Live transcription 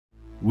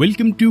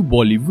Welcome to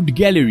Bollywood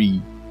Gallery.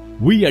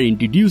 We are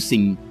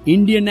introducing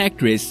Indian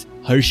actress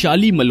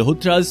Harshaali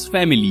Malhotra's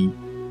family.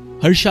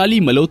 Harshaali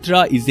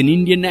Malhotra is an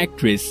Indian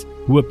actress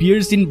who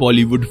appears in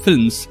Bollywood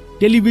films,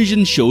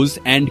 television shows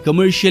and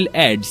commercial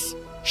ads.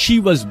 She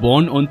was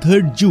born on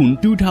 3rd June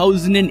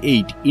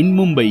 2008 in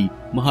Mumbai,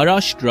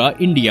 Maharastra,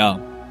 India.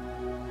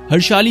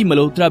 Harshaali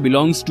Malhotra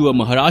belongs to a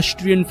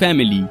Maharashtrian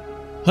family.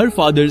 Her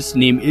father's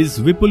name is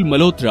Vipul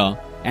Malhotra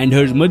and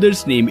her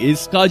mother's name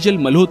is Kajal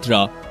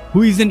Malhotra,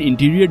 who is an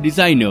interior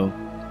designer.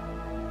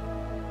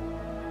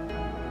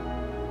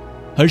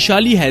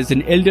 Harshaali has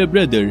an elder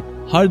brother,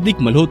 Hardik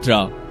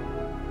Malhotra.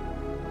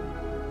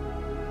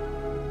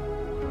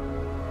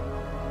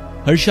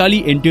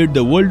 Harshaali entered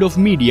the world of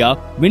media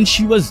when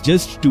she was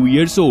just 2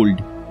 years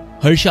old.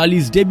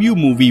 Harshaali's debut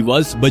movie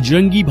was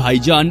Bajrangi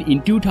Bhaijaan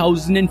in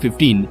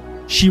 2015.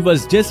 She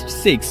was just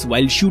 6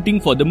 while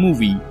shooting for the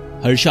movie.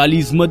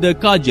 Harshaali's mother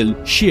Kajal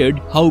shared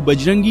how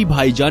Bajrangi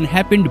Bhaijaan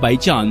happened by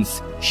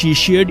chance. She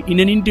shared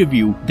in an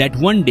interview that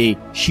one day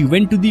she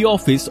went to the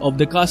office of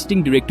the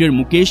casting director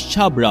Mukesh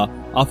Chhabra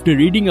after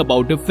reading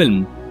about a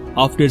film.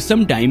 After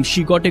some time,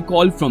 she got a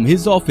call from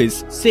his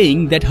office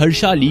saying that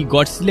Harshaali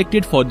got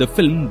selected for the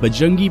film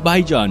Bajrangi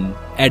Bhaijaan.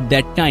 At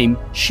that time,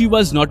 she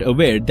was not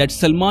aware that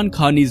Salman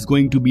Khan is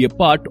going to be a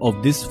part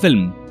of this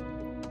film.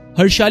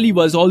 Harshaali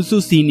was also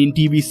seen in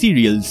TV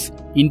serials.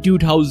 In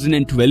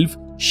 2012,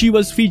 she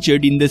was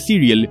featured in the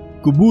serial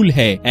Kabul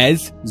Hai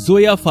as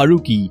Zoya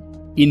Farooqi,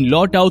 in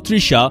Laut Aao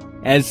Trisha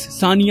as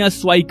Sania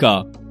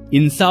Swaika,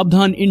 in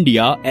Sabdhan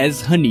India as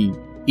Honey.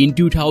 In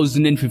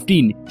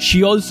 2015,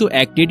 she also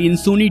acted in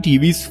Sony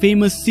TV's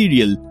famous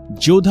serial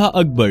Jodha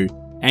Akbar,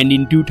 and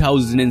in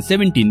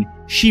 2017,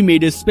 she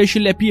made a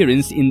special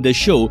appearance in the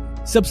show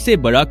Sabse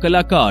Bada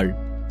Kalakar.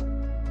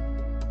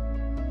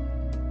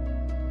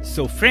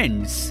 So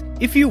friends,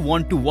 if you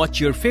want to watch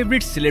your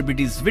favorite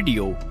celebrities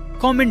video,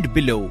 comment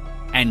below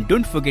and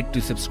don't forget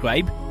to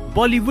subscribe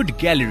Bollywood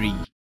Gallery.